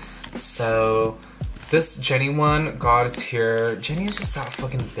postcards. So This Jenny one, god tier. Jenny is just that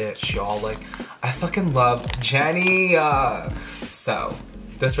fucking bitch, y'all. Like, I fucking love Jenny. So,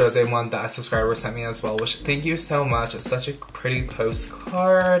 this rose one that a subscriber sent me as well, which thank you so much. It's such a pretty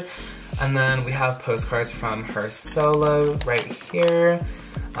postcard. And then we have postcards from her solo right here.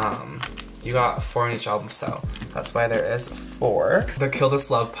 You got 4 in each album, so that's why there is 4. The Kill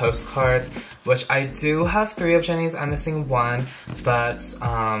This Love postcards, which I do have 3 of Jenny's. I'm missing 1, but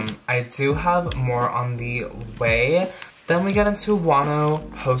I do have more on the way. Then we get into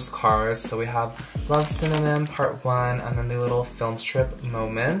Wano postcards. So we have Love Synonym Part 1, and then the little film strip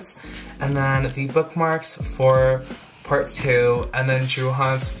moments. And then the bookmarks for Part 2, and then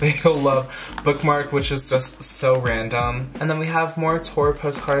Juhan's Fatal Love bookmark, which is just so random. And then we have more tour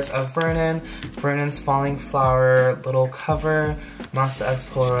postcards of Vernon, Vernon's Falling Flower little cover, Masa X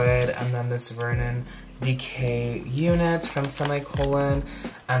Polaroid, and then this Vernon DK unit from Semicolon,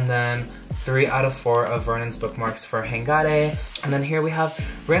 and then 3 out of 4 of Vernon's bookmarks for Hangare. And then here we have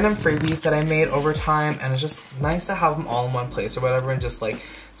random freebies that I made over time, and it's just nice to have them all in one place or whatever and just like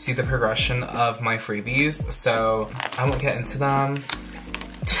see the progression of my freebies. So I won't get into them.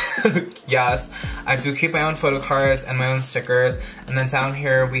 Yes, I do keep my own photo cards and my own stickers. And then down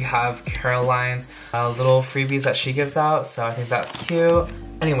here we have Caroline's little freebies that she gives out, so I think that's cute.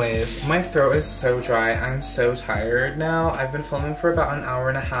 Anyways, my throat is so dry. I'm so tired now. I've been filming for about an hour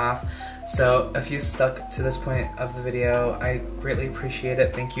and a half. So if you stuck to this point of the video, I greatly appreciate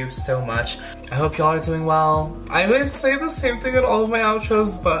it. Thank you so much. I hope y'all are doing well. I always say the same thing in all of my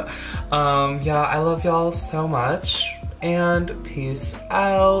outros, but yeah, I love y'all so much. And peace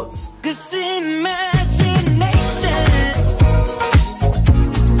out.